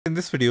In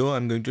this video,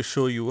 I'm going to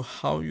show you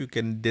how you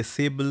can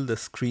disable the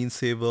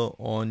screensaver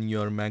on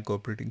your Mac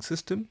operating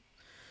system.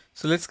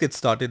 So let's get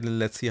started and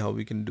let's see how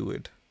we can do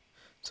it.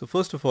 So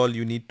first of all,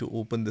 you need to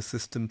open the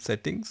system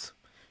settings.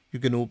 You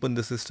can open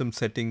the system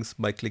settings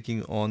by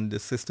clicking on the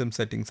system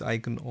settings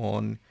icon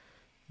on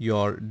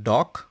your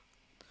dock,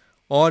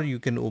 or you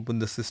can open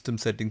the system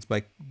settings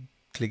by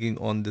clicking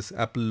on this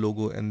Apple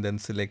logo and then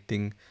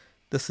selecting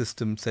the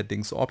system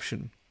settings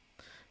option.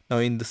 Now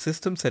in the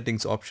system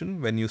settings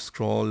option, when you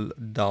scroll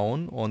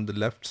down on the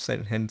left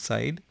hand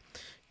side,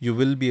 you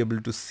will be able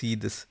to see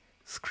this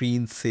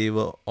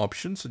screensaver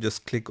option. So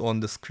just click on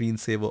the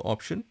screensaver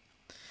option.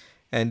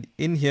 And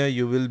in here,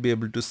 you will be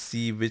able to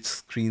see which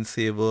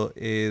screensaver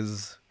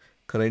is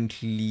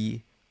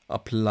currently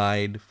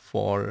applied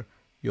for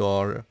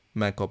your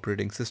Mac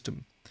operating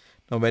system.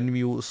 Now, when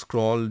you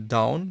scroll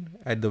down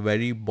at the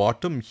very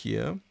bottom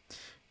here,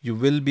 you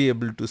will be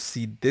able to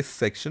see this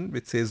section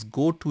which says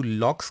go to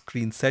lock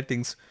screen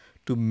settings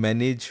to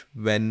manage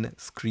when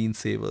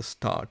screensaver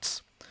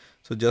starts.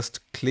 So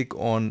just click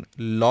on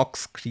lock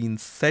screen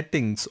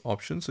settings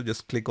option. So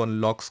just click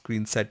on lock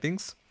screen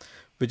settings,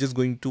 which is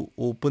going to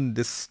open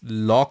this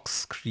lock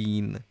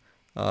screen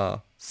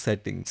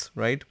settings,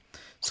 right?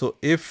 So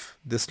if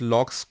this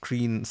lock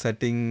screen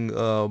setting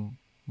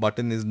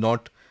button is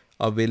not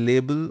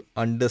available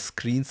under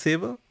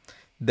screensaver,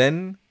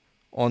 then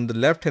on the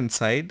left hand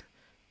side,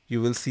 you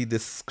will see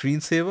this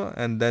screensaver,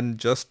 and then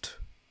just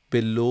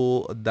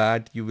below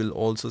that you will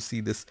also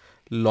see this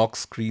lock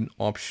screen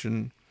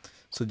option.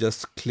 So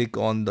just click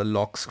on the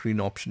lock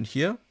screen option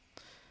here.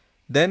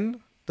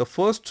 Then the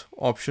first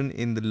option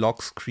in the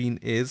lock screen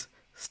is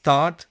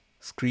start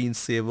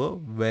screensaver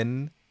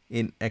when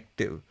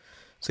inactive.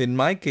 So in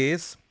my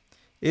case,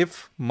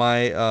 if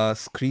my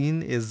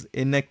screen is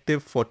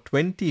inactive for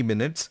 20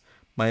 minutes,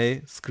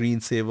 my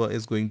screensaver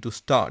is going to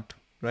start,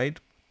 right?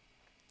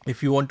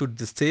 If you want to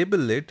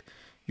disable it,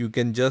 you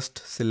can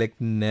just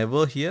select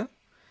never here,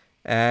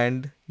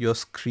 and your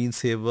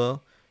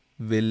screensaver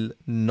will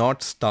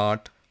not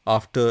start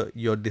after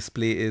your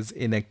display is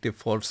inactive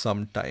for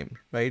some time,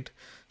 right?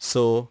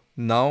 So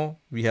now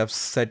we have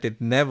set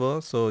it never,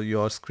 so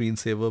your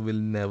screensaver will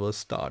never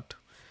start.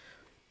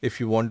 If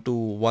you want to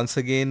once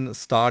again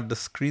start the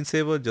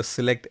screensaver, just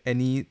select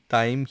any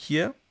time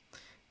here,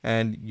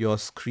 and your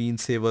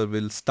screensaver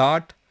will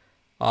start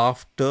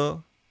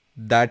after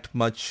that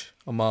much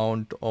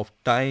amount of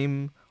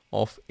time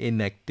of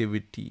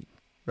inactivity,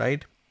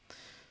 right?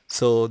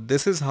 So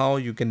this is how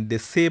you can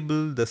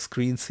disable the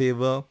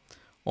screensaver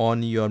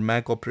on your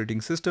Mac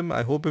operating system.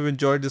 I hope you've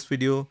enjoyed this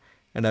video,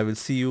 and I will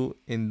see you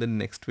in the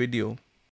next video.